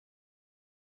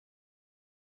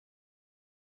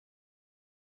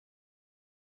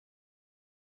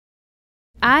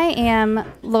I am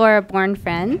Laura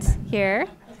Bornfriend here.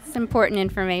 It's important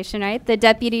information, right? The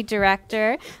Deputy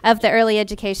Director of the Early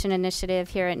Education Initiative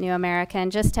here at New America.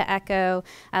 And just to echo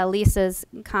Lisa's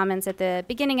comments at the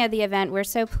beginning of the event, we're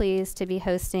so pleased to be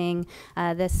hosting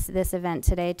this event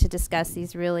today to discuss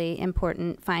these really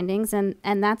important findings. And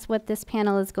that's what this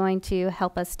panel is going to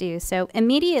help us do. So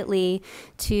immediately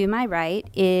to my right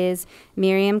is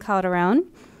Miriam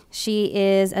Calderon. She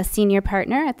is a senior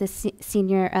partner at the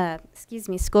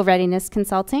School Readiness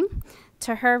Consulting.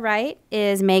 To her right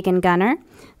is Megan Gunner,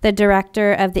 the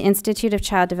director of the Institute of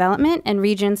Child Development and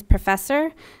Regents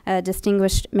Professor,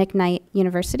 distinguished McKnight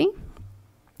University.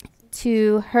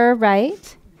 To her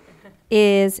right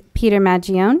is Peter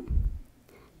Maggione,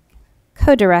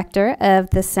 co-director of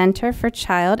the Center for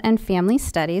Child and Family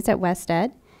Studies at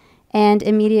WestEd. And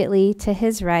immediately to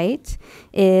his right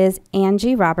is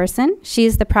Angie Robertson.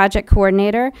 She's the project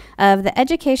coordinator of the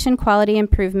Education Quality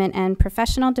Improvement and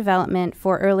Professional Development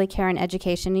for Early Care and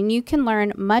Education. And you can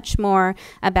learn much more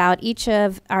about each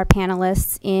of our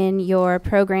panelists in your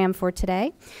program for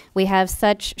today. We have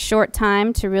such short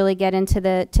time to really get into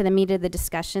the meat of the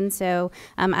discussion, so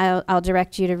I'll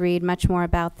direct you to read much more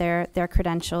about their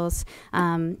credentials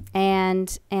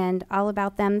and all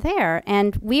about them there.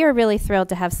 And we are really thrilled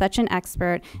to have such an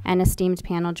expert and esteemed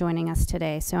panel joining us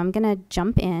today. So I'm going to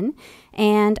jump in.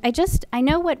 And I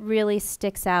know what really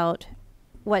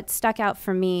what stuck out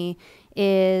for me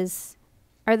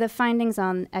are the findings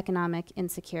on economic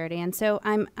insecurity. And so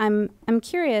I'm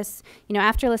curious,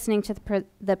 after listening to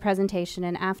the presentation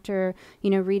and after,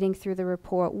 reading through the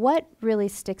report, what really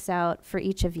sticks out for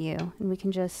each of you? And we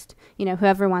can just,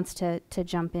 whoever wants to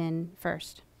jump in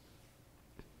first.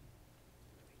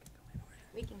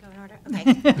 We can go in order?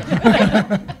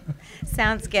 Okay.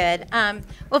 Sounds good.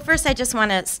 Well, first, I just want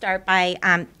to start by,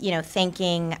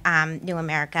 thanking New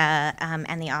America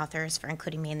and the authors for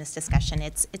including me in this discussion.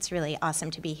 It's really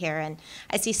awesome to be here, and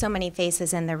I see so many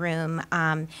faces in the room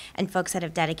and folks that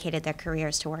have dedicated their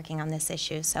careers to working on this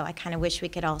issue. So I kind of wish we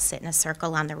could all sit in a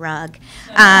circle on the rug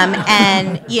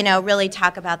and, really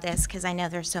talk about this, because I know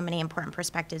there's so many important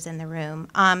perspectives in the room.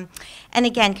 And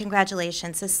again,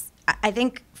 congratulations. I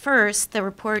think first, the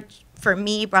report for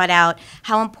me brought out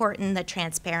how important the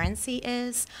transparency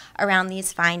is around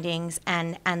these findings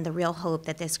and the real hope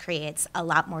that this creates a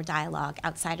lot more dialogue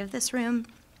outside of this room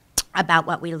about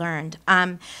what we learned.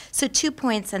 So 2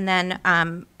 points, and then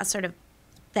a sort of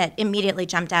that immediately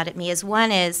jumped out at me is one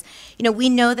is, we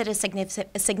know that a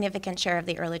significant share of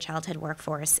the early childhood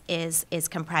workforce is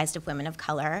comprised of women of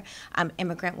color,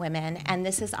 immigrant women, and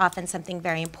this is often something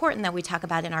very important that we talk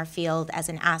about in our field as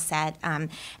an asset, and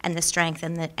the strength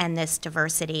and this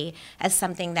diversity as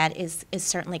something that is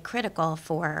certainly critical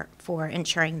for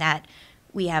ensuring that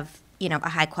we have a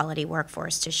high-quality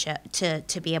workforce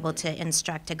to be able to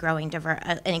instruct a growing,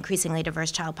 an increasingly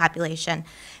diverse child population.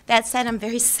 That said, I'm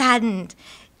very saddened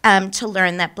to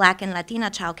learn that Black and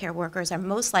Latina child care workers are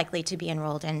most likely to be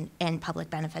enrolled in public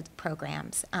benefit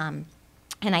programs. And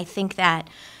I think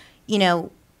that,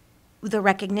 the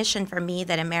recognition for me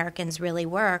that Americans really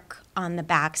work on the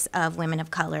backs of women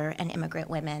of color and immigrant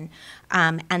women,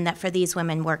 and that for these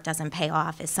women work doesn't pay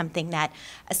off is something that,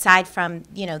 aside from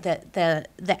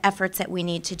the efforts that we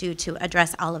need to do to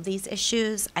address all of these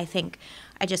issues, I think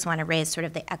I just want to raise sort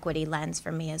of the equity lens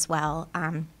for me as well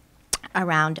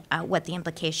around what the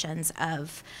implications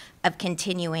of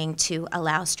continuing to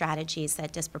allow strategies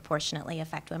that disproportionately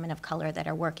affect women of color that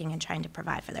are working and trying to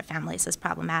provide for their families is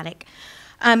problematic.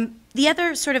 The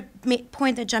other sort of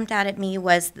point that jumped out at me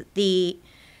was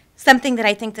something that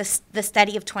I think the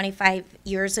study of 25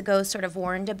 years ago sort of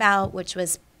warned about, which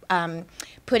was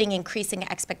putting increasing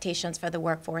expectations for the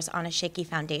workforce on a shaky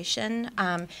foundation.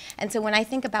 And so when I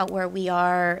think about where we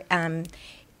are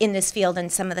in this field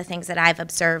and some of the things that I've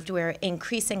observed, we're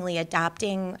increasingly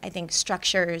adopting, I think,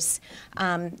 structures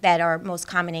that are most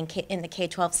common in the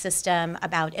K-12 system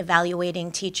about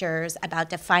evaluating teachers,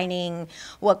 about defining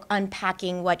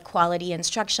unpacking what quality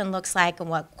instruction looks like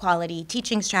and what quality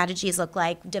teaching strategies look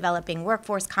like, developing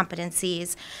workforce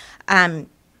competencies,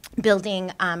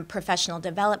 building professional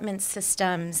development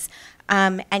systems,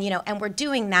 and we're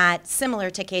doing that similar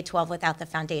to K-12 without the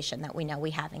foundation that we know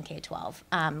we have in K-12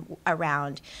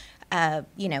 around,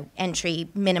 entry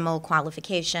minimal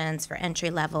qualifications for entry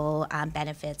level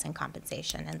benefits and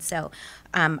compensation. And so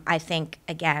I think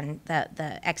again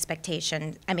the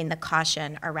expectation, the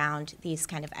caution around these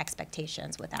kind of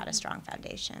expectations without a strong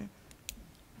foundation.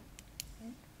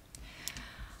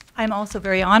 I'm also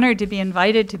very honored to be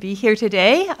invited to be here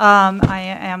today. I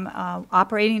am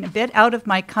operating a bit out of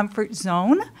my comfort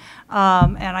zone,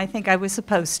 and I think I was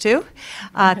supposed to.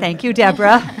 Thank you,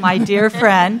 Deborah, my dear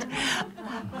friend.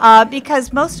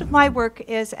 Because most of my work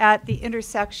is at the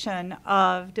intersection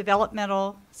of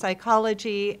developmental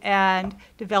psychology and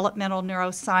developmental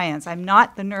neuroscience. I'm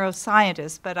not the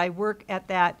neuroscientist, but I work at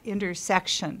that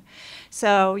intersection.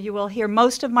 So you will hear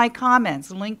most of my comments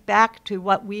link back to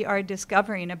what we are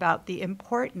discovering about the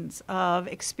importance of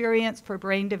experience for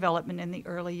brain development in the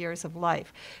early years of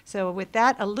life. So with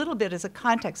that, a little bit as a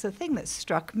context, the thing that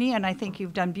struck me, and I think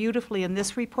you've done beautifully in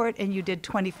this report, and you did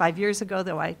 25 years ago,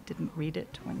 though I didn't read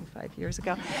it 25 years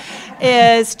ago,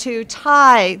 is to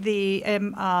tie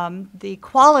the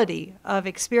quality of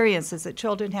experiences that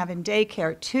children have in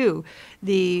daycare to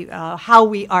the how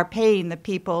we are paying the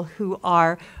people who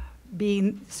are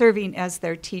serving as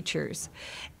their teachers.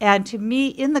 And to me,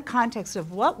 in the context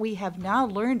of what we have now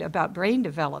learned about brain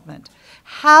development,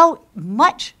 how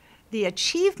much the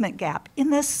achievement gap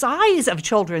in the size of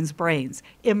children's brains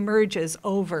emerges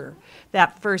over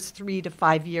that first 3 to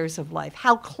 5 years of life,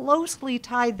 how closely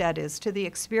tied that is to the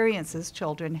experiences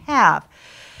children have.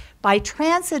 By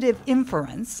transitive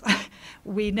inference,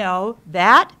 we know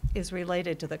that is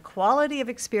related to the quality of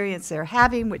experience they're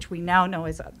having, which we now know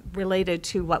is related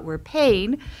to what we're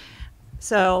paying.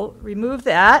 So remove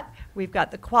that. We've got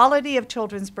the quality of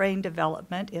children's brain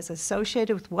development is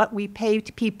associated with what we pay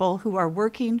to people who are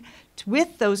working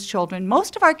with those children.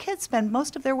 Most of our kids spend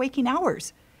most of their waking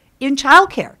hours in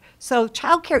childcare. So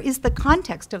childcare is the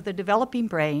context of the developing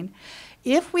brain.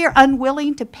 If we are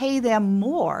unwilling to pay them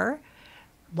more,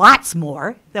 lots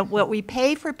more than what we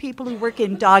pay for people who work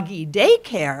in doggy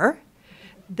daycare,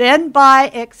 then by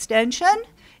extension,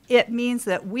 it means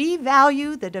that we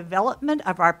value the development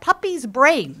of our puppies'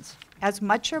 brains as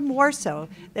much or more so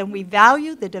than we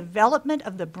value the development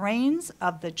of the brains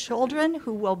of the children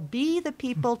who will be the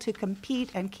people to compete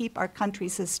and keep our country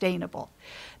sustainable.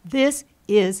 This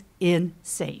is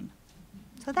insane.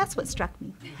 So that's what struck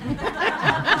me.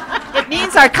 It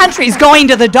means our country's going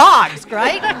to the dogs,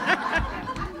 right?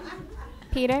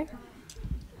 Peter?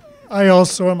 I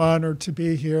also am honored to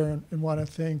be here and want to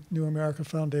thank New America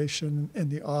Foundation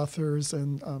and the authors,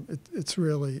 and it's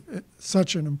really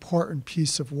such an important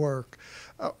piece of work.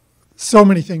 So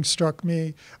many things struck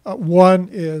me. One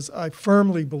is I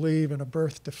firmly believe in a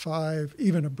birth to 5,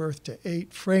 even a birth to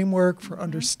 8 framework for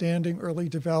understanding early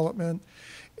development.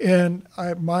 And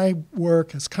my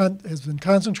work has been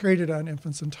concentrated on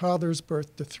infants and toddlers,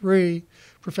 birth to 3,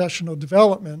 professional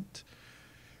development.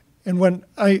 And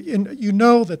you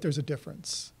know that there's a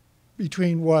difference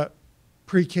between what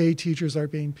pre-K teachers are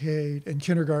being paid and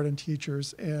kindergarten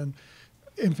teachers and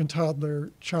infant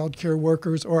toddler child care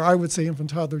workers, or I would say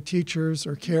infant toddler teachers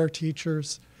or care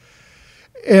teachers.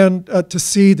 And to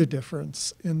see the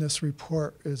difference in this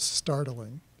report is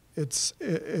startling.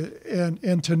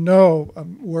 And to know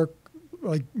work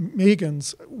like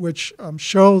Megan's, which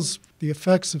shows the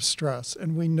effects of stress,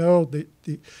 and we know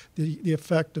the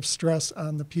effect of stress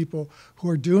on the people who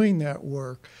are doing that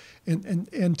work,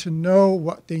 and to know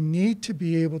what they need to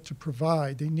be able to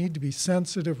provide. They need to be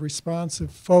sensitive,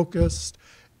 responsive, focused,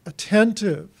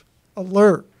 attentive,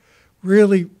 alert,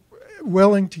 really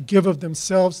willing to give of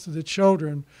themselves to the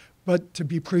children, but to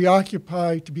be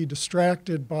preoccupied, to be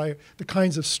distracted by the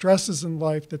kinds of stresses in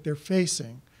life that they're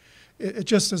facing. It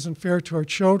just isn't fair to our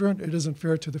children, it isn't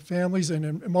fair to the families,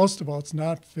 and most of all, it's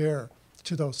not fair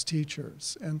to those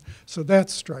teachers. And so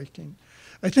that's striking.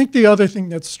 I think the other thing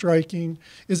that's striking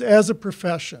is as a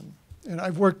profession, and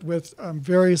I've worked with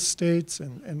various states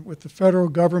and with the federal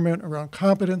government around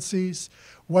competencies,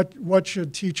 what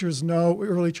should teachers know,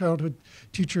 early childhood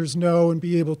teachers know and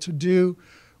be able to do.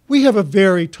 We have a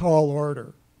very tall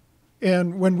order.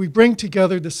 And when we bring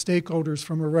together the stakeholders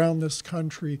from around this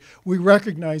country, we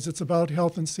recognize it's about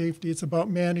health and safety, it's about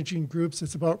managing groups,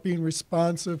 it's about being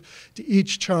responsive to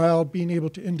each child, being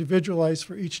able to individualize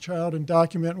for each child and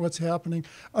document what's happening,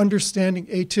 understanding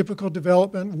atypical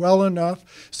development well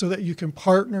enough so that you can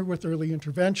partner with early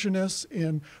interventionists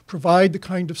and provide the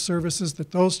kind of services that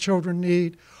those children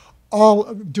need.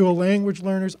 All dual language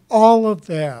learners, all of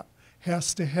that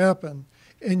has to happen.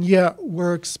 And yet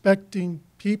we're expecting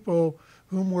people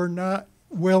whom we're not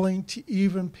willing to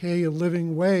even pay a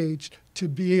living wage to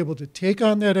be able to take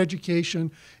on that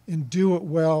education and do it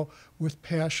well with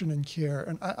passion and care.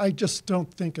 And I just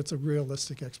don't think it's a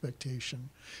realistic expectation.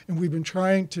 And we've been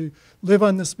trying to live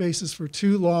on this basis for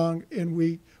too long, and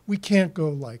we can't go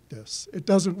like this. It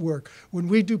doesn't work. When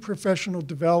we do professional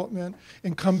development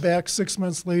and come back 6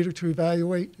 months later to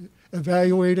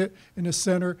evaluate it in a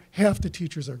center, half the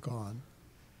teachers are gone.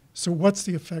 So what's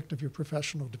the effect of your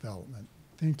professional development?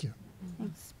 Thank you.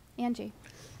 Thanks. Angie.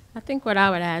 I think what I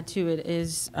would add to it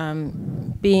is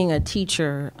being a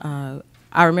teacher.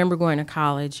 I remember going to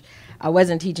college. I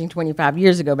wasn't teaching 25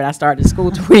 years ago, but I started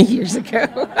school 20 years ago.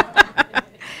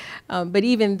 But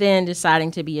even then,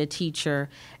 deciding to be a teacher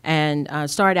and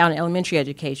started out in elementary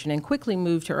education and quickly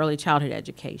moved to early childhood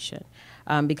education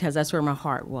because that's where my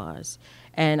heart was.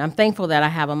 And I'm thankful that I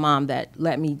have a mom that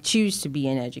let me choose to be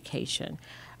in education.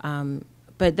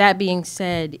 But that being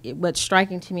said, what's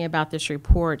striking to me about this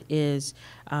report is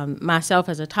myself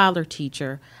as a toddler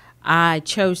teacher, I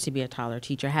chose to be a toddler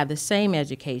teacher. I have the same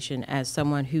education as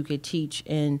someone who could teach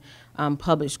in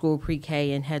public school,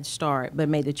 pre-K, and Head Start, but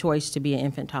made the choice to be an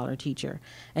infant toddler teacher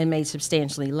and made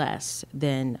substantially less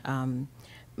than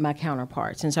my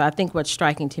counterparts. And so I think what's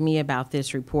striking to me about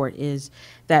this report is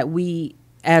that we,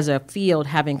 as a field,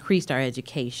 have increased our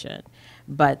education,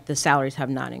 but the salaries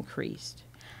have not increased.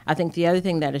 I think the other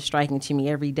thing that is striking to me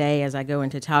every day as I go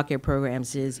into childcare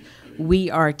programs is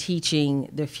we are teaching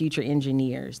the future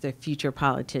engineers, the future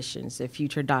politicians, the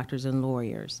future doctors and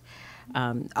lawyers,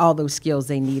 all those skills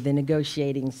they need, the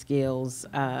negotiating skills,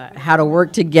 how to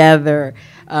work together,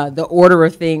 the order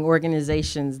of thing,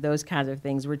 organizations, those kinds of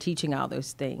things. We're teaching all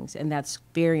those things, and that's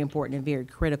very important and very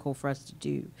critical for us to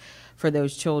do for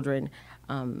those children,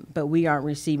 but we aren't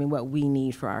receiving what we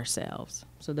need for ourselves.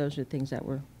 So those are things that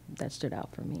stood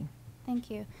out for me.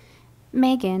 Thank you.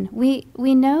 Megan, we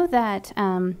know that,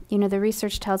 the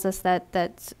research tells us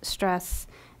that stress,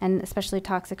 and especially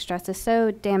toxic stress, is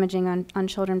so damaging on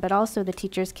children, but also the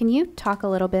teachers. Can you talk a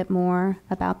little bit more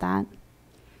about that?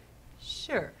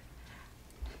 Sure.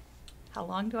 How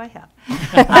long do I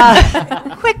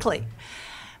have? Quickly.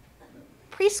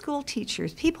 Preschool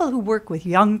teachers, people who work with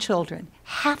young children,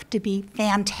 have to be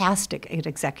fantastic at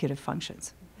executive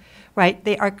functions. Right?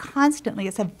 They are constantly,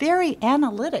 it's a very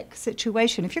analytic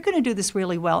situation. If you're going to do this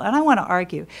really well, and I want to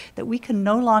argue that we can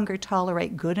no longer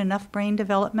tolerate good enough brain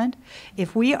development,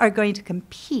 if we are going to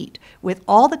compete with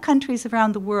all the countries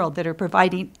around the world that are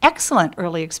providing excellent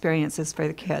early experiences for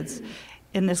the kids,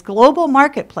 in this global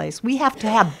marketplace, we have to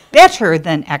have better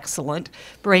than excellent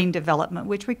brain development,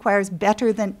 which requires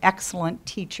better than excellent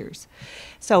teachers.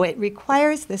 So it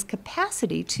requires this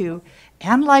capacity to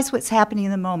analyze what's happening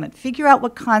in the moment, figure out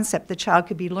what concept the child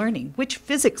could be learning, which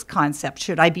physics concept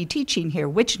should I be teaching here,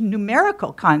 which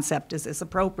numerical concept is this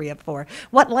appropriate for,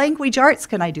 what language arts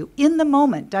can I do in the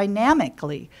moment,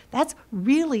 dynamically. That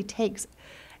really takes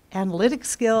analytic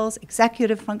skills,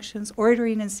 executive functions,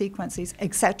 ordering and sequencing,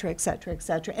 et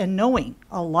cetera, and knowing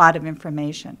a lot of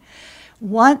information.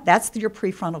 One, that's your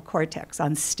prefrontal cortex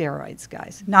on steroids,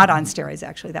 guys. Not on steroids,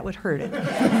 actually. That would hurt it.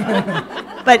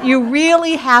 But you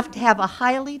really have to have a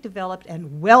highly developed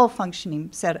and well-functioning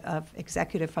set of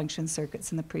executive function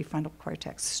circuits in the prefrontal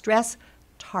cortex. Stress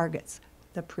targets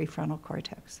the prefrontal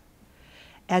cortex.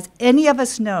 As any of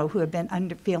us know who have been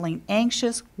feeling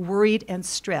anxious, worried, and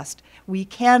stressed, we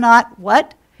cannot,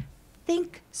 what?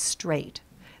 Think straight.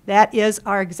 That is,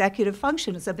 our executive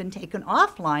functions have been taken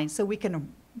offline so we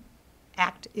can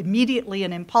act immediately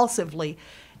and impulsively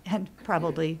and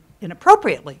probably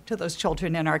inappropriately to those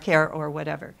children in our care or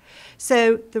whatever.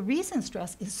 So the reason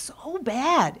stress is so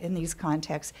bad in these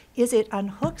contexts is it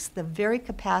unhooks the very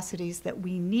capacities that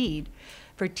we need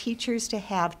for teachers to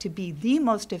have to be the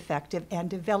most effective and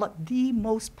develop the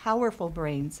most powerful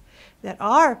brains that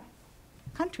our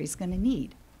country's going to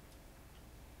need.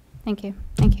 Thank you.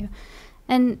 Thank you.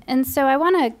 And so I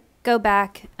want to go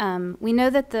back. We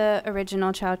know that the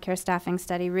original child care staffing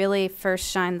study really first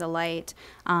shined the light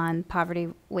on poverty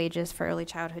wages for early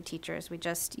childhood teachers. We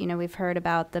just, we've heard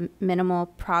about the minimal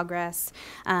progress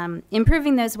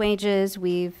improving those wages.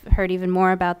 We've heard even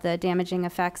more about the damaging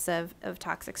effects of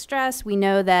toxic stress. We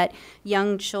know that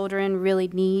young children really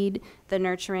need the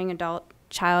nurturing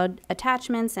adult-child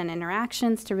attachments and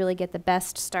interactions to really get the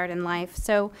best start in life.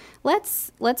 So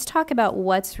let's talk about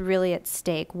what's really at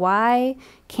stake. Why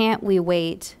can't we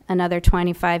wait another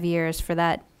 25 years for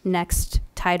that next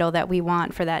title that we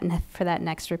want for that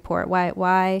next report? Why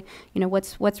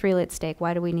what's really at stake?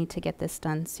 Why do we need to get this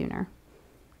done sooner?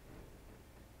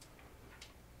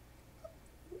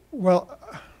 Well,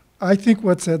 I think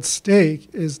what's at stake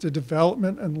is the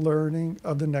development and learning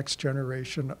of the next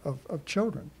generation of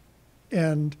children.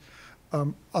 And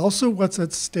also what's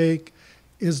at stake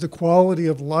is the quality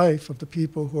of life of the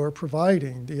people who are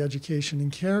providing the education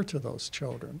and care to those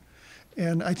children.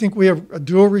 And I think we have a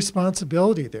dual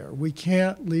responsibility there. We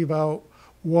can't leave out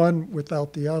one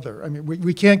without the other. I mean,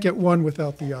 we can't get one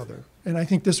without the other. And I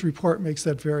think this report makes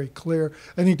that very clear.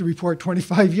 I think the report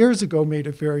 25 years ago made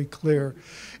it very clear.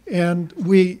 And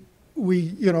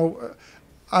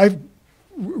I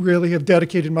really have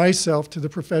dedicated myself to the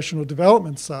professional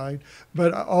development side,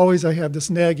 but always I have this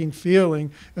nagging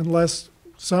feeling, unless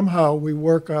somehow we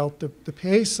work out the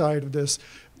pay side of this,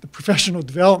 the professional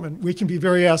development, we can be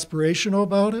very aspirational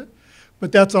about it,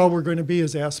 but that's all we're going to be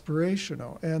is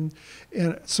aspirational. And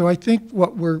so I think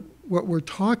what we're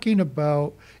talking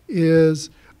about is,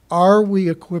 are we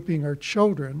equipping our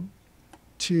children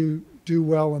to do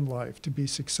well in life, to be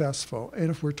successful?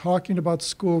 And if we're talking about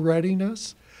school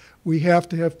readiness, we have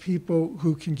to have people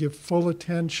who can give full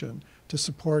attention to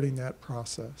supporting that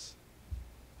process.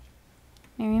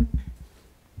 Miriam?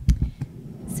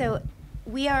 So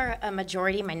we are a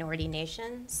majority minority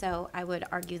nation, so I would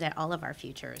argue that all of our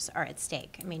futures are at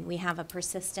stake. I mean, we have a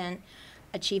persistent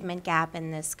achievement gap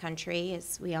in this country,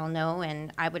 as we all know,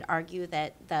 and I would argue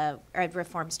that the ed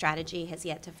reform strategy has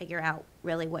yet to figure out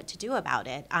really what to do about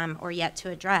it, or yet to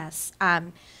address.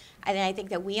 And I think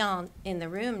that we all in the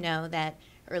room know that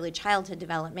early childhood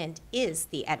development is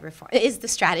the ed reform, is the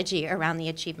strategy around the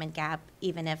achievement gap,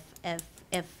 even if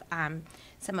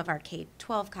some of our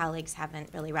K-12 colleagues haven't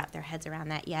really wrapped their heads around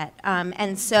that yet.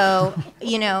 And so,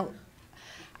 you know,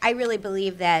 I really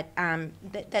believe that,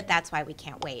 that's why we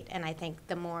can't wait. And I think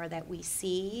the more that we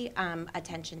see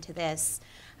attention to this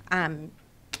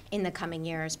in the coming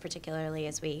years, particularly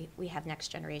as we have next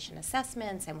generation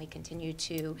assessments and we continue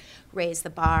to raise the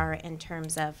bar in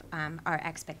terms of our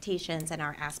expectations and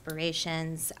our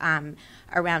aspirations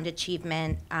around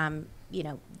achievement, you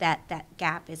know, that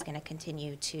gap is going to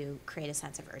continue to create a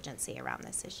sense of urgency around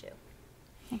this issue.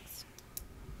 Thanks.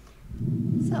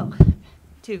 So,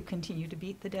 to continue to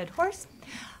beat the dead horse,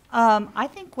 I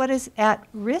think what is at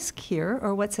risk here,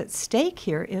 or what's at stake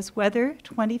here, is whether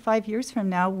 25 years from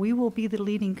now we will be the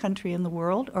leading country in the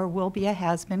world or will be a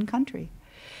has-been country.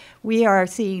 We are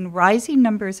seeing rising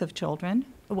numbers of children.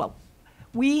 Well,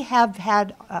 we have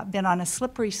been on a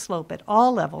slippery slope at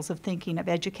all levels of thinking of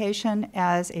education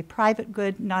as a private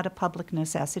good, not a public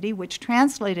necessity, which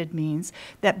translated means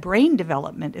that brain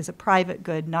development is a private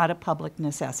good, not a public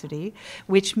necessity,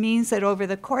 which means that over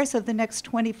the course of the next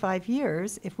 25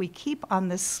 years, if we keep on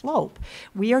this slope,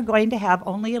 we are going to have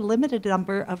only a limited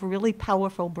number of really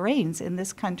powerful brains in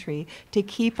this country to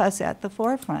keep us at the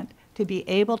forefront, to be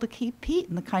able to compete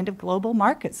in the kind of global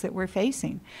markets that we're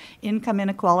facing. Income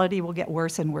inequality will get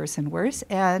worse and worse and worse,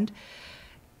 and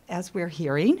as we're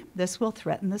hearing, this will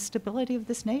threaten the stability of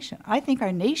this nation. I think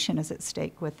our nation is at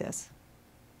stake with this.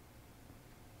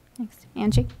 Thanks.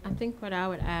 Angie? I think what I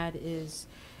would add is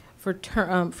for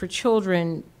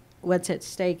children, what's at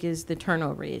stake is the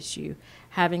turnover issue.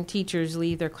 Having teachers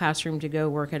leave their classroom to go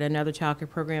work at another child care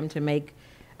program to make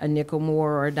a nickel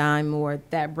more or a dime more,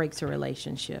 that breaks a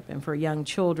relationship. And for young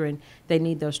children, they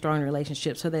need those strong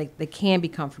relationships so they can be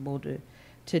comfortable to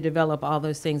develop all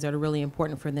those things that are really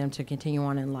important for them to continue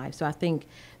on in life. So I think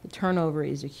the turnover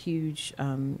is a huge,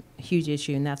 huge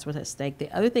issue, and that's what's at stake. The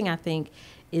other thing I think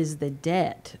is the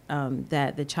debt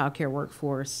that the child care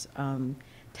workforce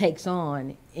takes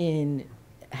on in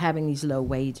having these low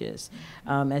wages.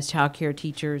 As child care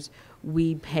teachers,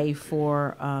 we pay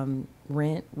for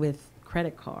rent with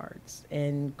credit cards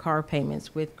and car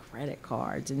payments with credit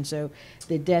cards. And so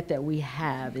the debt that we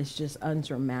have is just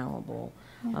unsurmountable.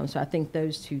 So I think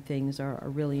those two things are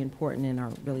really important and are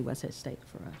really what's at stake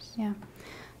for us. Yeah.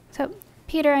 So,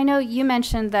 Peter, I know you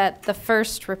mentioned that the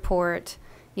first report,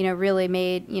 you know, really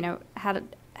made, you know,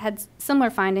 had similar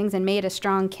findings and made a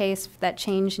strong case that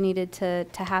change needed to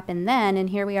happen then. And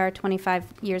here we are 25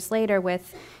 years later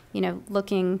with, you know,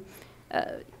 looking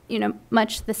you know,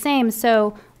 much the same.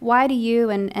 So why do you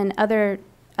and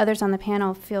others on the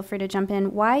panel, feel free to jump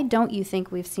in, why don't you think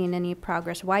we've seen any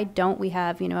progress? Why don't we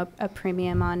have, you know, a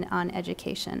premium on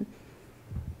education?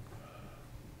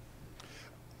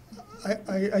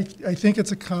 I think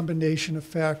it's a combination of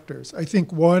factors. I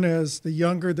think one is the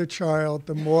younger the child,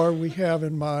 the more we have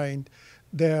in mind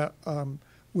that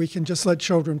we can just let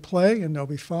children play and they'll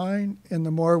be fine, and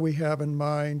the more we have in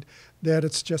mind that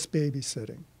it's just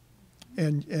babysitting.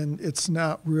 And it's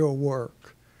not real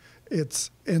work.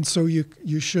 And so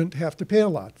you shouldn't have to pay a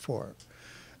lot for it.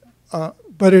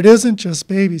 But it isn't just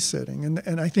babysitting,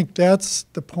 and I think that's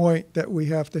the point that we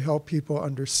have to help people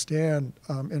understand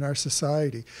in our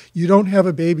society. You don't have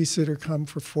a babysitter come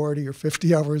for 40 or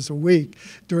 50 hours a week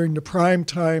during the prime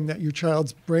time that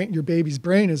your baby's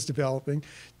brain is developing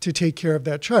to take care of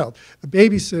that child. A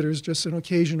babysitter is just an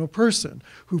occasional person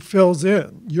who fills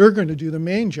in. You're going to do the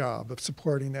main job of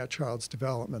supporting that child's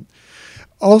development.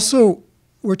 Also,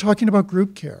 we're talking about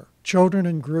group care, children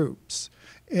in groups.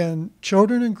 And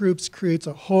children in groups creates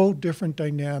a whole different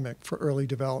dynamic for early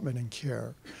development and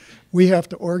care. We have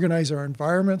to organize our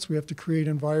environments. We have to create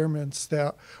environments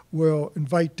that will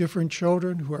invite different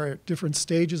children who are at different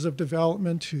stages of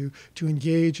development to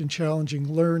engage in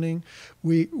challenging learning.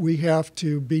 We have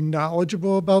to be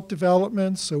knowledgeable about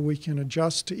development so we can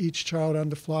adjust to each child on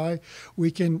the fly.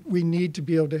 We need to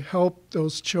be able to help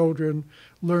those children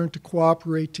learn to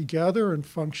cooperate together and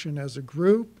function as a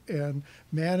group and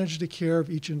manage the care of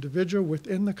each individual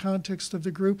within the context of the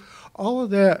group. All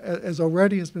of that, as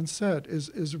already has been said,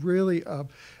 is really a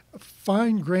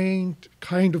fine-grained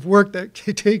kind of work that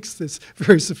takes this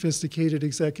very sophisticated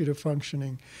executive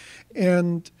functioning.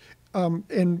 And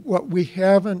what we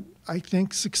haven't, I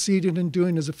think, succeeded in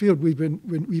doing as a field, we've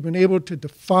been able to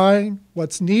define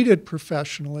what's needed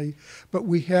professionally, but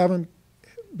we haven't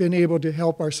been able to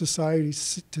help our society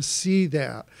to see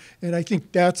that. And I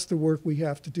think that's the work we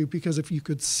have to do, because if you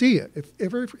could see it,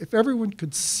 if everyone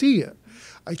could see it,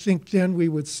 I think then we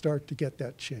would start to get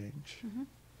that change. Mm-hmm.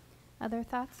 Other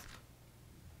thoughts?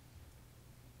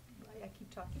 I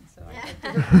keep talking, so I have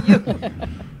to hear from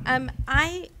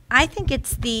you. I think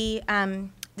it's the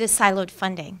siloed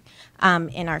funding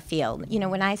in our field. You know,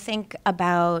 when I think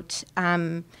about,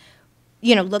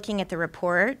 looking at the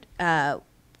report,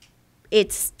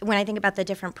 it's when I think about the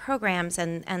different programs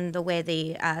and the way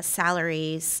the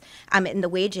salaries and the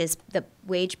wages, the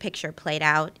wage picture played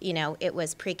out, it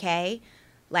was pre-K,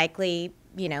 likely,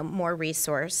 more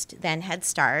resourced than Head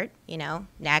Start,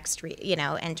 next,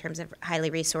 in terms of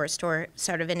highly resourced or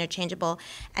sort of interchangeable,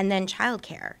 and then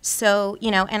childcare. So,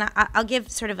 and I'll give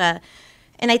sort of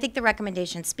and I think the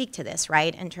recommendations speak to this,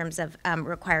 right, in terms of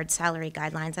required salary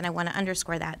guidelines, and I want to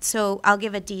underscore that. So I'll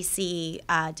give a D.C.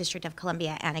 District of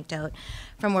Columbia anecdote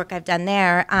from work I've done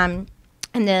there.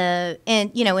 In this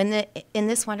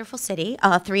wonderful city,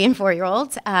 3 and 4 year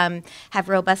olds have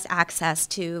robust access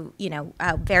to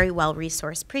very well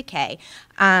resourced pre-K.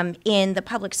 In the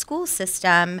public school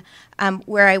system,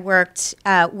 where I worked,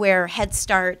 where Head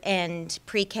Start and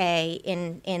pre-K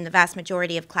in the vast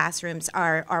majority of classrooms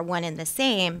are one and the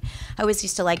same, I always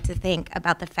used to like to think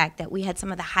about the fact that we had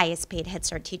some of the highest paid Head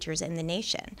Start teachers in the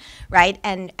nation, right?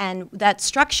 And that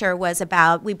structure was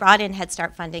about, we brought in Head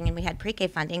Start funding and we had pre-K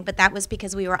funding, but that was because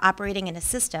we were operating in a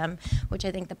system, which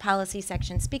I think the policy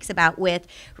section speaks about, with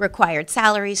required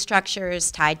salary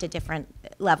structures tied to different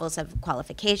levels of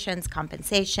qualifications,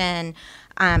 compensation,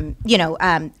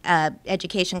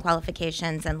 education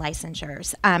qualifications and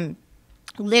licensures.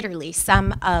 Literally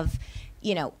some of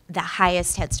the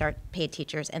highest Head Start paid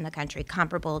teachers in the country,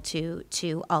 comparable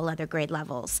to all other grade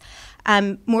levels.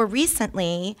 More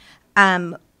recently,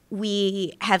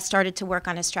 we have started to work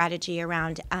on a strategy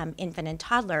around infant and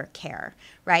toddler care,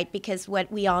 right? Because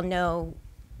what we all know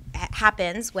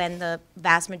happens when the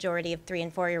vast majority of 3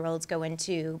 and 4 year olds go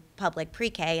into public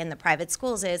pre-K in the private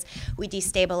schools is we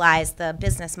destabilize the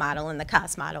business model and the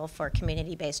cost model for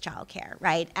community-based childcare,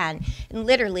 right? And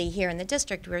literally here in the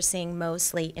district, we're seeing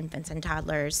mostly infants and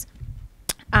toddlers,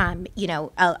 in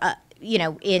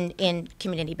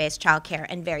community-based childcare,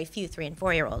 and very few 3 and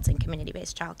 4 year olds in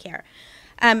community-based childcare.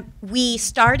 We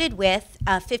started with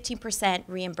a 15%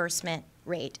 reimbursement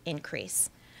rate increase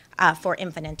for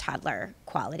infant and toddler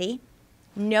quality.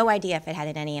 No idea if it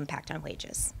had any impact on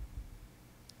wages.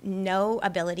 No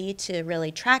ability to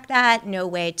really track that, no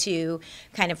way to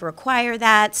kind of require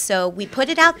that. So we put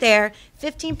it out there,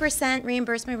 15%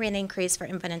 reimbursement rate increase for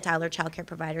infant and toddler childcare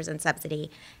providers and subsidy,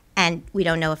 and we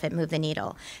don't know if it moved the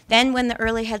needle. Then when the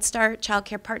Early Head Start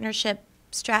childcare partnership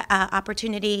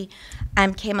opportunity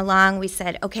came along, we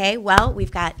said, okay, well,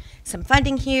 we've got some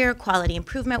funding here, quality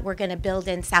improvement, we're going to build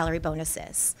in salary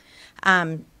bonuses.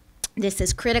 This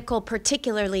is critical,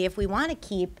 particularly if we want to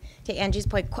keep, to Angie's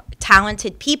point,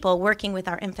 talented people working with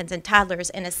our infants and toddlers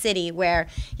in a city where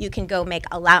you can go make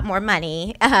a lot more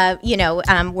money,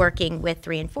 working with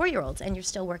 3 and 4 year olds, and you're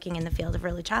still working in the field of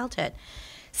early childhood.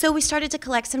 So we started to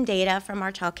collect some data from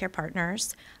our childcare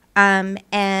partners. And,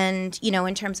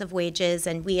 in terms of wages,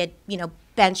 and we had,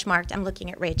 benchmarked, I'm looking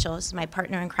at Rachel, this is my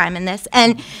partner in crime in this,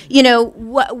 and,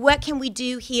 what can we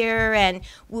do here, and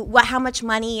how much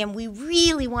money, and we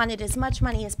really wanted as much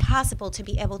money as possible to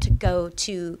be able to go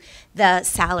to the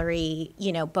salary,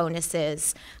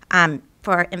 bonuses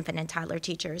for our infant and toddler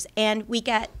teachers. And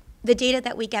the data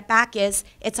that we get back is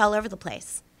it's all over the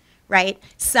place, right?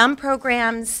 Some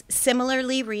programs,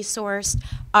 similarly resourced,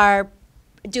 are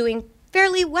doing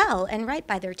fairly well and right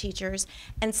by their teachers,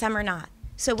 and some are not.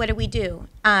 So what do?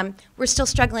 We're still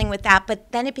struggling with that,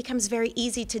 but then it becomes very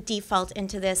easy to default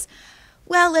into this,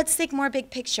 well, let's think more big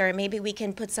picture. Maybe we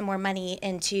can put some more money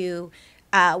into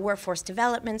workforce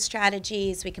development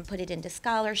strategies. We can put it into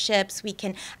scholarships.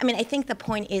 I think the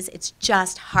point is it's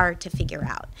just hard to figure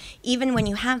out, even when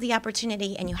you have the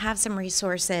opportunity and you have some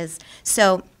resources.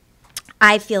 So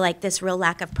I feel like this real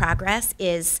lack of progress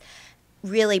is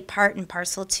really part and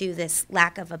parcel to this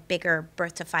lack of a bigger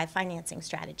birth to 5 financing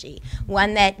strategy,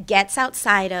 one that gets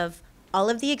outside of all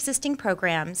of the existing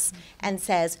programs and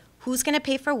says, who's going to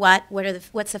pay for what?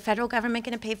 What's the federal government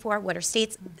going to pay for? What are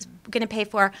states going to pay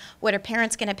for? What are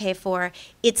parents going to pay for?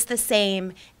 It's the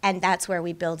same, and that's where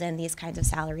we build in these kinds of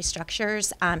salary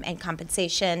structures and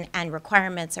compensation and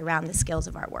requirements around the skills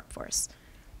of our workforce.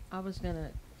 I was going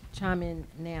to chime in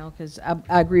now because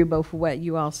I agree with both of what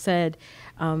you all said.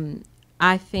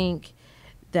 I think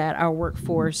that our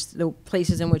workforce, the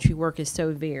places in which we work, is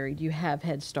so varied. You have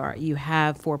Head Start, you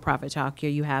have for-profit child care,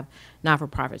 you have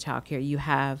not-for-profit child care, you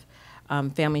have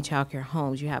family child care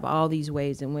homes, you have all these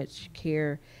ways in which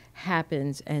care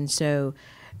happens. And so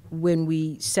when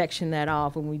we section that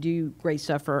off, when we do great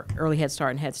stuff for early Head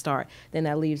Start and Head Start, then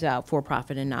that leaves out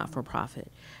for-profit and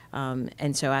not-for-profit.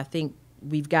 And so I think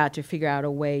we've got to figure out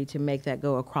a way to make that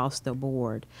go across the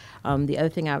board. The other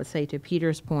thing I would say to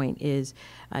Peter's point is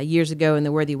years ago in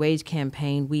the Worthy Wage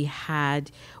campaign, we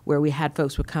had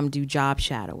folks would come do job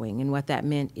shadowing. And what that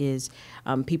meant is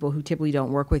people who typically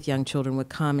don't work with young children would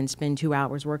come and spend 2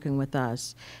 hours working with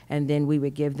us. And then we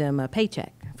would give them a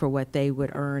paycheck for what they would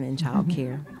earn in child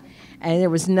care. And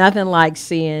there was nothing like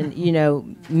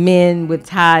seeing, men with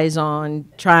ties on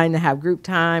trying to have group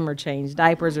time or change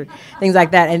diapers or things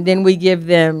like that. And then we give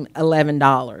them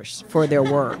 $11 for their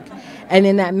work. And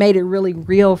then that made it really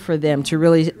real for them to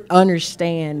really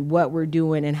understand what we're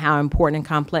doing and how important and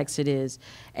complex it is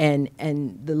and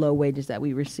the low wages that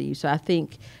we receive. So I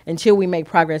think until we make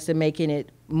progress in making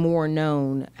it more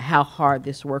known how hard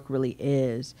this work really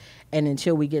is, and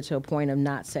until we get to a point of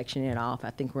not sectioning it off, I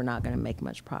think we're not going to make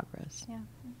much progress. Yeah.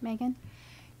 Megan?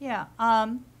 Yeah.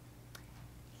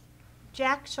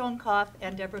 Jack Schoenkoff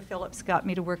and Deborah Phillips got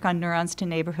me to work on Neurons to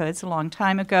Neighborhoods a long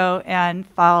time ago, and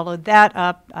followed that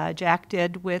up, Jack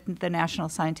did, with the National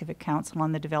Scientific Council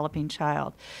on the Developing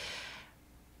Child.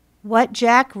 What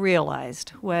Jack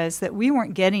realized was that we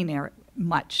weren't getting there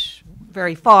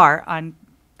very far on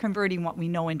converting what we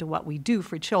know into what we do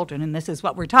for children, and this is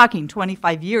what we're talking,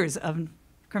 25 years of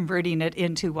converting it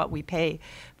into what we pay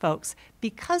folks,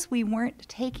 because we weren't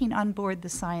taking on board the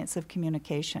science of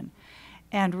communication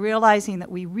and realizing that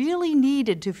we really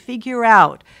needed to figure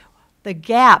out the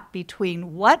gap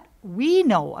between what we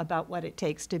know about what it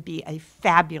takes to be a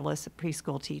fabulous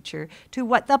preschool teacher to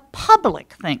what the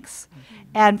public thinks,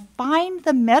 and find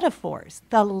the metaphors,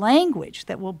 the language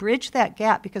that will bridge that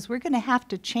gap, because we're going to have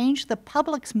to change the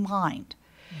public's mind.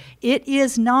 It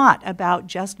is not about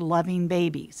just loving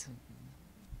babies.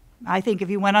 I think if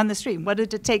you went on the street, what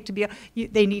did it take to be,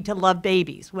 they need to love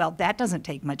babies. Well, that doesn't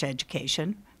take much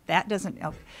education. That doesn't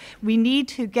help. We need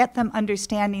to get them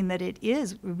understanding that it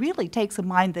really takes a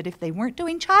mind that if they weren't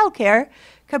doing childcare,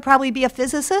 could probably be a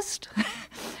physicist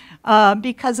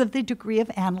because of the degree of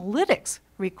analytics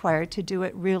required to do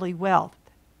it really well.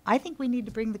 I think we need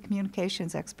to bring the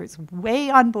communications experts way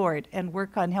on board and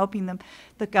work on helping them,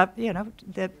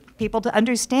 the people to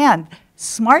understand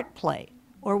smart play,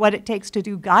 or what it takes to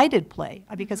do guided play,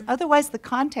 because otherwise the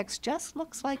context just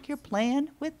looks like you're playing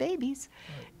with babies,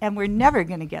 and we're never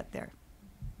going to get there.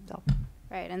 So.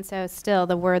 Right, and so still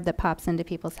the word that pops into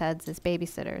people's heads is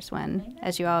babysitters when,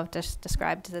 as you all have just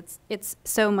described, it's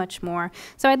so much more.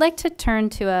 So I'd like to turn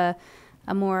to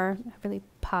a more really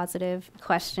positive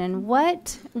question.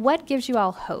 What gives you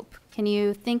all hope? Can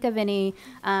you think of any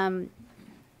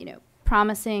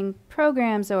promising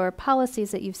programs or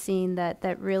policies that you've seen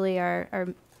that really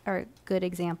are good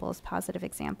examples, positive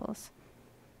examples?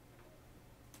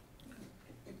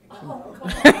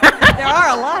 There are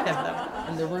a lot of them.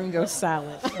 And the room goes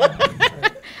silent.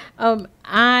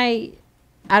 I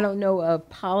don't know of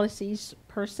policies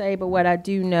per se, but what I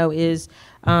do know is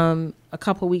a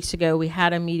couple of weeks ago we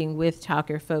had a meeting with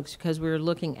childcare folks because we were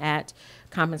looking at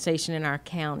compensation in our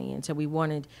county, and so we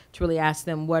wanted to really ask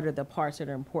them what are the parts that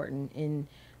are important in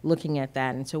looking at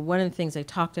that. And so one of the things they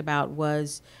talked about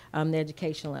was the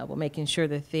education level, making sure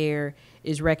that there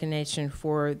is recognition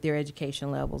for their education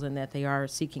levels and that they are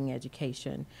seeking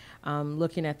education.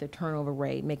 Looking at the turnover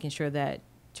rate, making sure that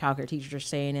childcare teachers are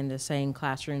staying in the same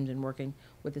classrooms and working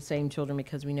with the same children,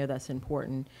 because we know that's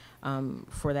important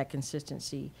for that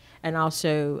consistency. And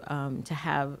also to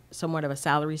have somewhat of a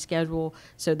salary schedule,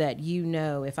 so that you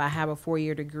know, if I have a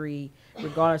 4-year degree,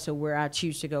 regardless of where I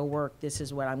choose to go work, this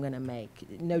is what I'm going to make.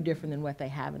 No different than what they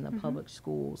have in the public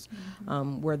schools,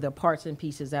 were the parts and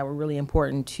pieces that were really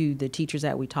important to the teachers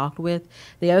that we talked with.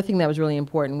 The other thing that was really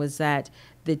important was that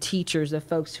the teachers, the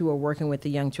folks who are working with the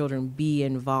young children, be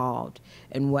involved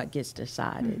in what gets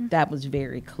decided. That was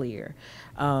very clear.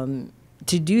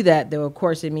 To do that, though, of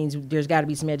course, it means there's got to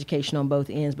be some education on both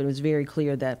ends, but it was very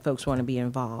clear that folks want to be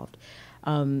involved.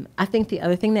 I think the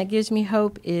other thing that gives me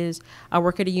hope is I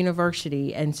work at a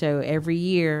university, and so every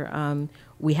year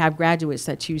we have graduates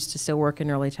that choose to still work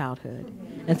in early childhood.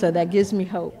 And so that gives me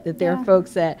hope that there are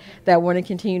folks that want to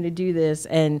continue to do this.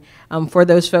 And for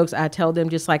those folks, I tell them,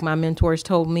 just like my mentors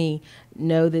told me,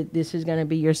 know that this is going to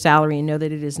be your salary, and know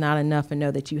that it is not enough, and know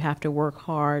that you have to work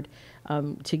hard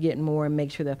to get more, and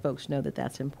make sure that folks know that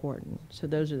that's important. So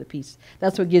those are the pieces.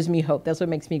 That's what gives me hope. That's what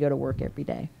makes me go to work every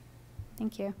day.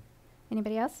 Thank you.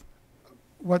 Anybody else?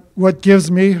 What gives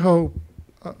me hope,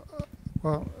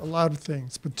 well, a lot of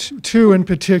things, but two in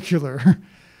particular.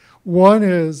 One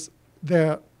is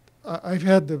that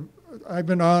I've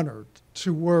been honored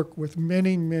to work with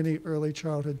many, many early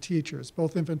childhood teachers,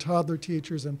 both infant toddler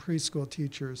teachers and preschool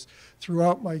teachers,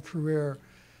 throughout my career.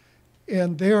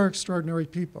 And they are extraordinary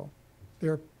people.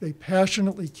 They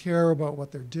passionately care about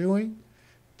what they're doing.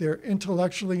 They're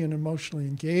intellectually and emotionally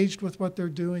engaged with what they're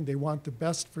doing. They want the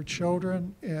best for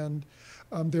children, and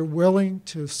they're willing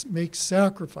to make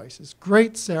sacrifices,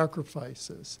 great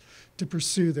sacrifices, to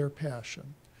pursue their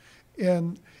passion.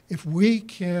 And if we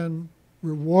can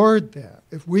reward that,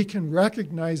 if we can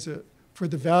recognize it for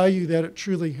the value that it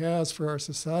truly has for our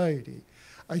society,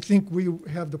 I think we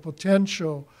have the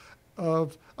potential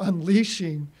of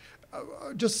unleashing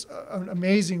just an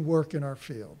amazing work in our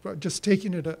field, but just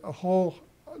taking it a whole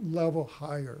level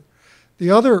higher.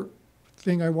 The other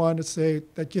thing I want to say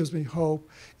that gives me hope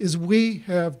is we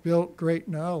have built great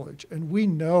knowledge, and we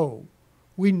know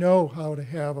how to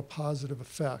have a positive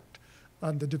effect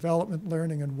on the development,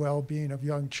 learning, and well-being of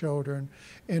young children,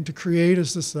 and to create a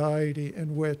society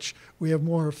in which we have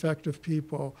more effective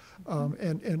people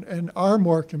and are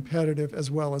more competitive as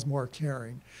well as more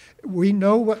caring. We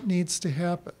know what needs to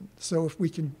happen. So if we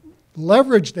can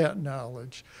leverage that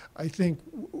knowledge, I think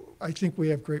we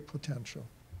have great potential.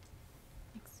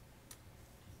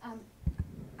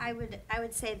 I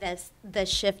would say the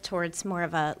shift towards more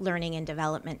of a learning and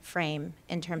development frame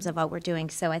in terms of what we're doing.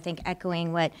 So I think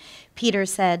echoing what Peter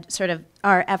said, sort of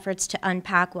our efforts to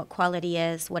unpack what quality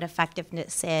is, what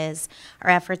effectiveness is,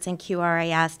 our efforts in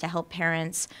QRIS to help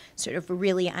parents sort of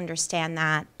really understand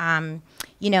that. I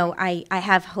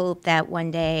have hope that one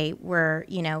day we're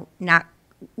not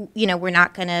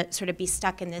going to sort of be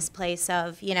stuck in this place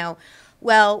of,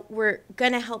 well, we're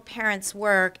going to help parents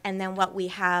work, and then what we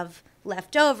have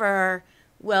left over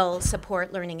will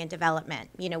support learning and development.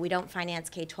 We don't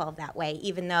finance K-12 that way,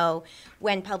 even though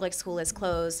when public school is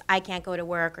closed, I can't go to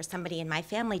work, or somebody in my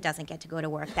family doesn't get to go to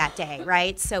work that day,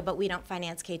 right? So, but we don't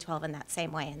finance K-12 in that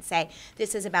same way and say,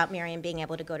 this is about Miriam being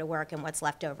able to go to work, and what's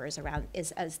left over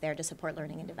is there to support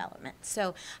learning and development.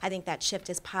 So I think that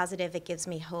shift is positive. It gives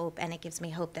me hope, and it gives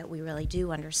me hope that we really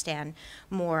do understand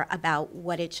more about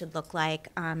what it should look like,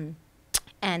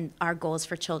 and our goals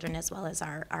for children, as well as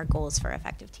our goals for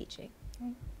effective teaching.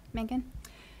 Okay. Megan?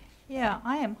 Yeah,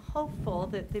 I am hopeful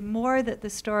that the more that the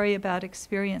story about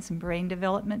experience and brain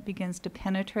development begins to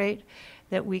penetrate,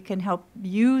 that we can help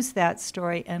use that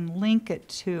story and link it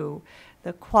to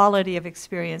the quality of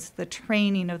experience, the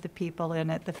training of the people in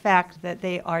it, the fact that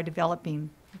they are developing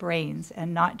brains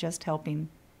and not just helping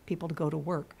people to go to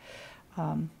work.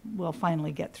 We'll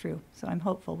finally get through. So I'm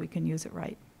hopeful we can use it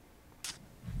right.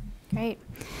 Great.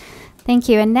 Thank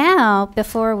you. And now,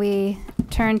 before we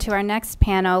turn to our next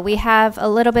panel, we have a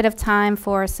little bit of time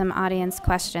for some audience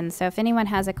questions. So if anyone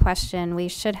has a question, we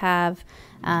should have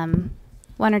 1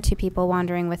 or 2 people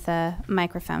wandering with a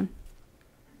microphone.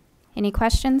 Any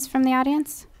questions from the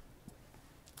audience?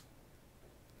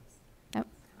 Nope.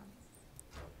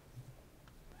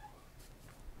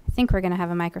 I think we're going to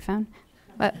have a microphone.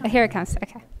 Well, here it comes.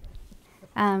 Okay.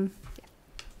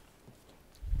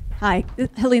 Hi,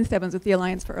 Helene Stebbins with the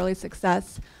Alliance for Early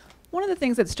Success. One of the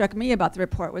things that struck me about the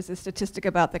report was the statistic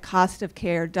about the cost of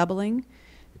care doubling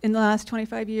in the last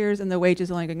 25 years and the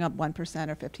wages only going up 1%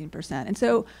 or 15%. And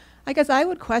so I guess I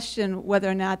would question whether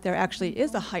or not there actually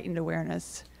is a heightened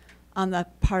awareness on the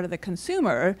part of the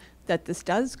consumer that this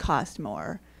does cost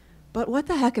more. but what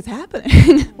the heck is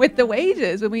happening with the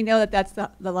wages when we know that that's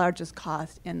the largest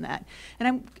cost in that?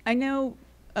 And I know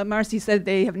Marcy said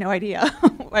they have no idea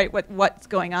right, what's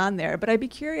going on there, but I'd be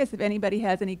curious if anybody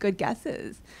has any good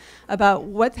guesses about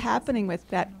what's happening with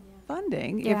that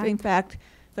funding if in fact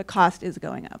the cost is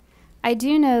going up. I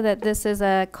do know that this is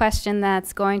a question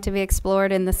that's going to be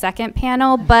explored in the second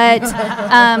panel, but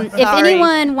if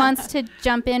anyone wants to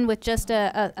jump in with just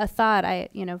a thought,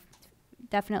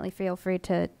 definitely feel free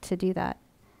to do that.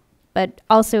 But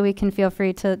also we can feel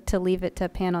free to leave it to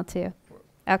panel 2.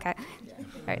 Okay.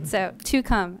 All right, so 2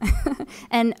 come.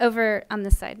 And over on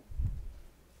this side.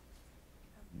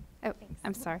 Oh,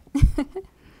 I'm sorry.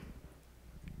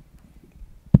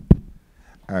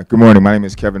 Good morning. My name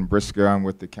is Kevin Brisker. I'm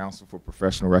with the Council for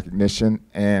Professional Recognition.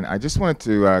 And I just wanted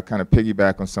to kind of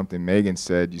piggyback on something Megan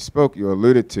said. You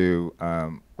alluded to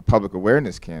a public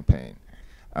awareness campaign.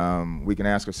 We can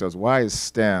ask ourselves, why is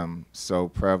STEM so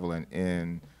prevalent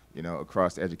in,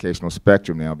 across the educational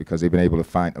spectrum now? Because they've been able to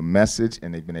find a message,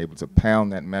 and they've been able to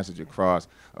pound that message across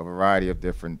a variety of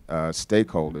different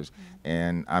stakeholders.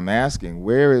 And I'm asking,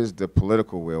 where is the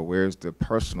political will? Where's the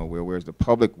personal will? Where's the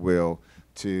public will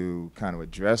to kind of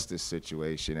address this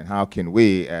situation? And how can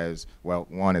we, as well,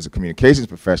 one, as a communications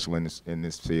professional in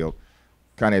this field,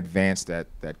 kind of advance that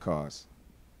cause?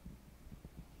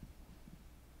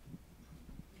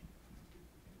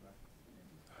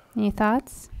 Any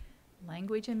thoughts?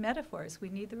 Language and metaphors. We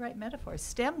need the right metaphors.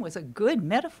 STEM was a good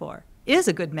metaphor, is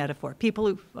a good metaphor.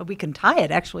 We can tie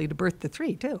it actually to birth to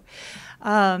 3 too,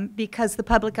 because the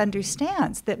public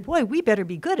understands that, boy, we better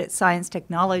be good at science,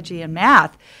 technology, and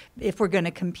math if we're going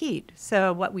to compete.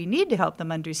 So what we need to help them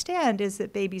understand is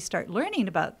that babies start learning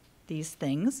about these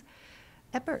things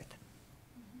at birth,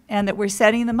 and that we're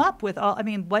setting them up with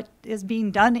what is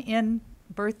being done in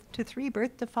birth to 3,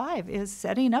 birth to 5 is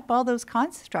setting up all those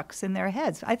constructs in their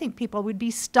heads. I think people would be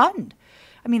stunned.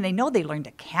 They know they learn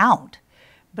to count,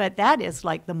 but that is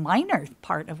like the minor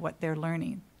part of what they're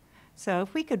learning. So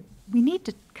if we need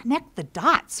to connect the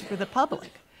dots for the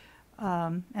public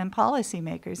and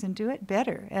policymakers and do it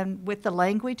better, and with the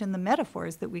language and the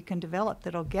metaphors that we can develop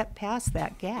that'll get past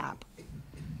that gap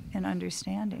in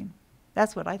understanding.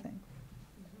 That's what I think.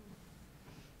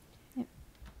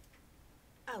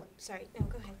 Oh, sorry. No,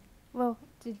 go ahead. Well,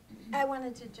 I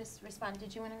wanted to just respond.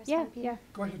 Did you want to respond, Peter? Yeah.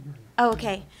 Go ahead, Mary. Oh,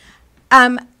 okay.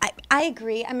 I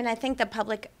agree. I think the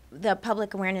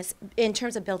public awareness in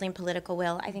terms of building political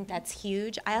will, I think that's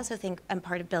huge. I also think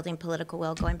part of building political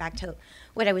will, going back to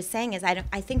what I was saying, is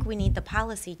I think we need the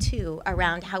policy too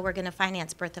around how we're going to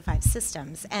finance birth to 5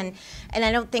 systems, and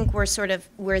I don't think we're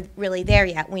really there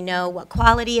yet. We know what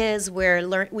quality is.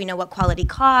 We know what quality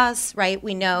costs, right?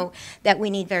 We know that we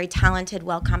need very talented,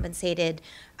 well compensated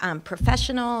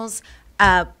professionals.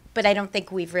 But I don't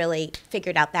think we've really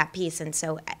figured out that piece, and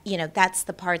so that's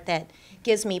the part that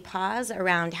gives me pause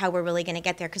around how we're really going to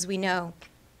get there, because we know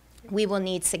we will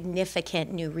need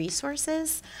significant new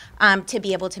resources to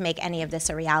be able to make any of this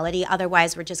a reality.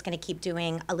 Otherwise, we're just going to keep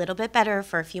doing a little bit better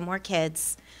for a few more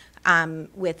kids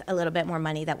with a little bit more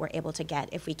money that we're able to get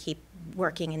if we keep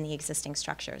working in the existing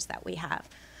structures that we have.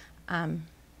 I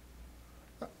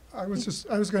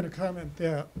was going to comment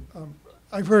that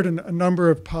I've heard in a number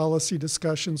of policy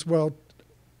discussions, well,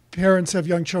 parents have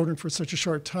young children for such a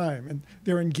short time, and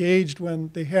they're engaged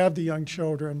when they have the young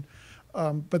children,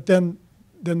 but then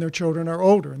their children are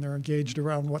older, and they're engaged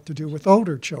around what to do with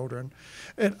older children.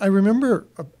 And I remember,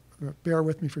 bear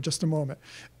with me for just a moment,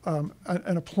 on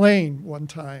a plane one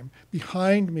time,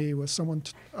 behind me was someone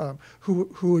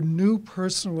who knew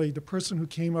personally the person who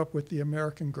came up with the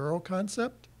American Girl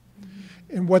concept.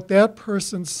 Mm-hmm. And what that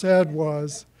person said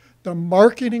was, the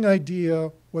marketing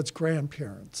idea was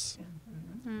grandparents.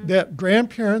 Mm-hmm. That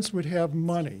grandparents would have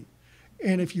money,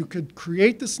 and if you could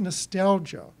create this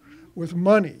nostalgia with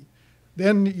money,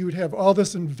 then you'd have all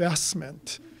this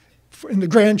investment in the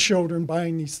grandchildren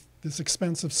buying this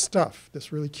expensive stuff,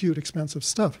 this really cute, expensive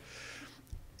stuff.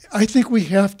 I think we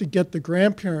have to get the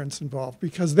grandparents involved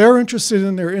because they're interested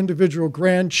in their individual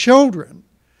grandchildren.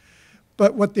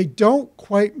 But what they don't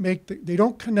quite they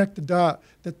don't connect the dot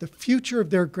that the future of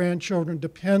their grandchildren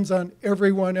depends on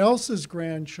everyone else's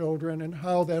grandchildren and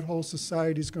how that whole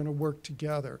society is going to work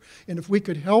together. And if we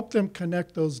could help them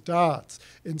connect those dots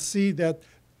and see that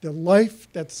the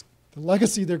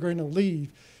legacy they're going to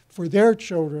leave for their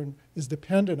children is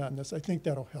dependent on this, I think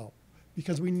that'll help.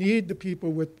 Because we need the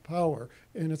people with power,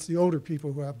 and it's the older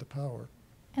people who have the power.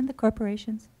 And the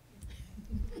corporations.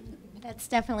 That's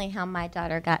definitely how my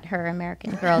daughter got her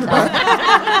American Girl doll.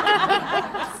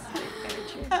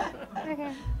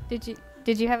 Okay.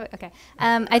 Did you have it? Okay.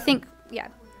 I think, yeah.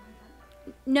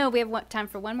 No, we have time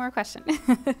for one more question.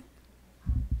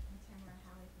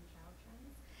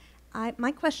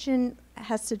 My question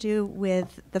has to do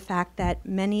with the fact that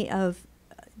many of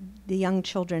the young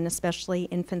children, especially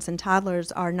infants and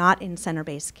toddlers, are not in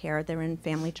center-based care. They're in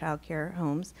family child care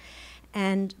homes.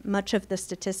 And much of the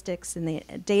statistics and the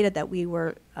data that we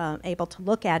were able to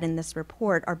look at in this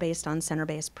report are based on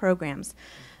center-based programs.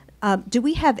 Do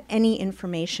we have any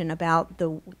information about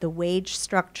the wage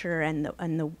structure and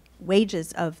the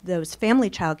wages of those family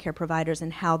child care providers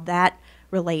and how that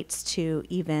relates to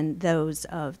even those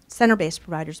of center-based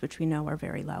providers, which we know are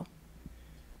very low?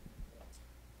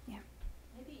 Yeah.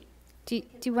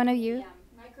 Do one of you?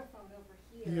 Microphone over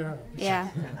here. Yeah.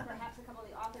 Perhaps a couple of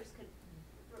the authors could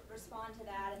respond to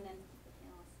that, and then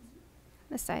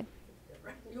This side.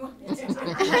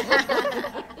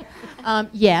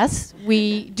 Yes,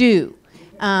 we do.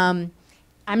 I'm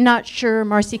not sure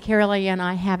Marcy, Carollee, and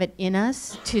I have it in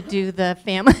us to do the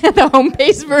the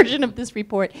home-based version of this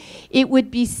report. It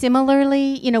would be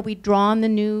similarly, we'd draw on the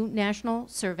new national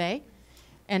survey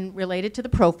and related to the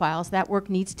profiles. That work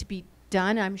needs to be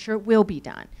done. I'm sure it will be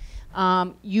done.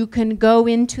 You can go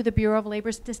into the Bureau of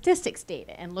Labor Statistics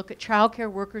data and look at child care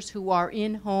workers who are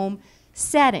in home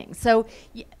settings. So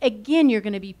again, you're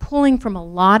going to be pulling from a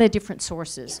lot of different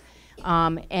sources,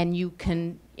 and you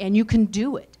can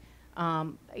do it.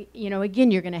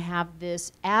 Again, you're going to have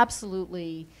this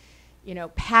absolutely,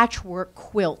 patchwork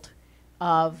quilt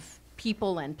of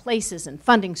people and places and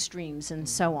funding streams and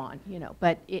so on.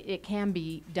 But it can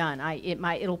be done.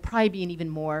 It'll probably be an even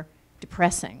more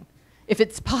depressing, if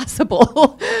it's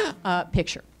possible,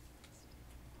 picture.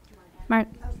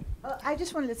 I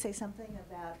just wanted to say something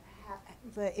about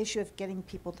the issue of getting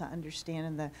people to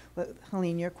understand, and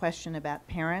Helene, your question about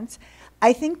parents.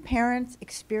 I think parents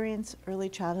experience early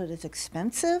childhood as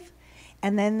expensive,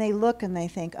 and then they look and they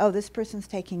think, oh, this person's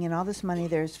taking in all this money,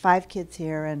 there's 5 kids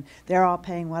here, and they're all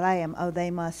paying what I am. Oh,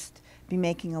 they must be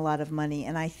making a lot of money.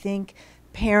 And I think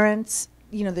parents,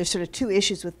 there's sort of 2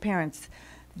 issues with parents.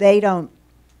 They don't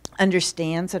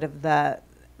understand sort of the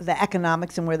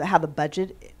economics and how the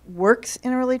budget works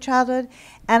in early childhood.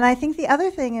 And I think the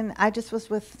other thing, and I just was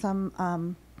with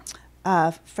some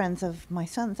friends of my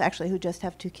son's actually who just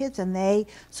have 2 kids, and they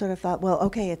sort of thought, well,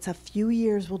 okay, it's a few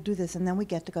years we'll do this, and then we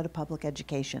get to go to public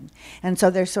education. And so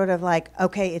they're sort of like,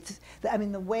 okay,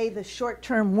 the way the short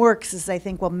term works is they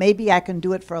think, well, maybe I can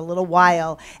do it for a little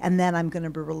while, and then I'm going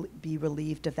to be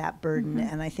relieved of that burden.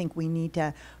 Mm-hmm. And I think we need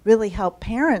to really help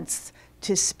parents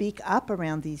to speak up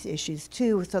around these issues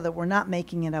too, so that we're not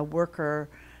making it a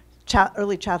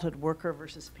early childhood worker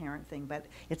versus parent thing. But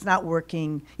it's not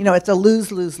working. It's a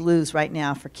lose-lose-lose right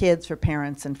now for kids, for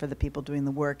parents, and for the people doing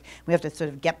the work. We have to sort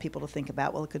of get people to think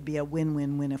about, well, it could be a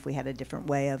win-win-win if we had a different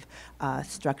way of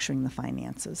structuring the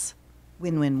finances.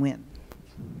 Win-win-win.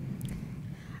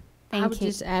 I would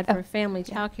just add for family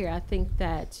child care, I think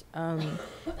that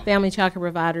family child care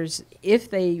providers, if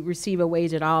they receive a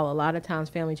wage at all, a lot of times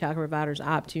family child care providers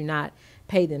opt to not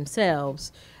pay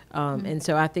themselves. And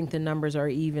so I think the numbers are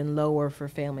even lower for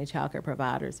family child care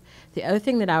providers. The other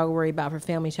thing that I would worry about for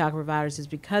family child care providers is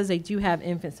because they do have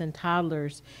infants and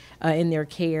toddlers in their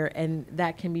care, and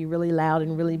that can be really loud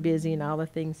and really busy and all the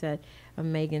things that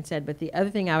Megan said. But the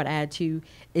other thing I would add too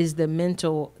is their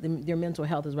mental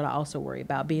health is what I also worry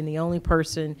about. Being the only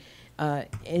person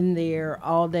in there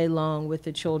all day long with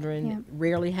the children,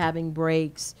 rarely having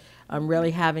breaks,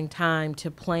 rarely having time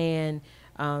to plan,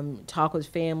 talk with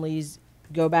families,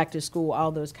 go back to school,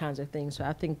 all those kinds of things. So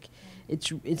I think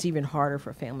it's even harder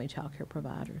for family child care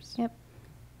providers. Yep.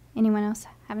 Anyone else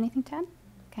have anything to add?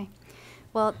 Okay.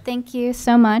 Well, thank you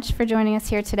so much for joining us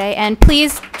here today. And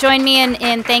please join me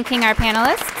in thanking our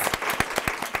panelists.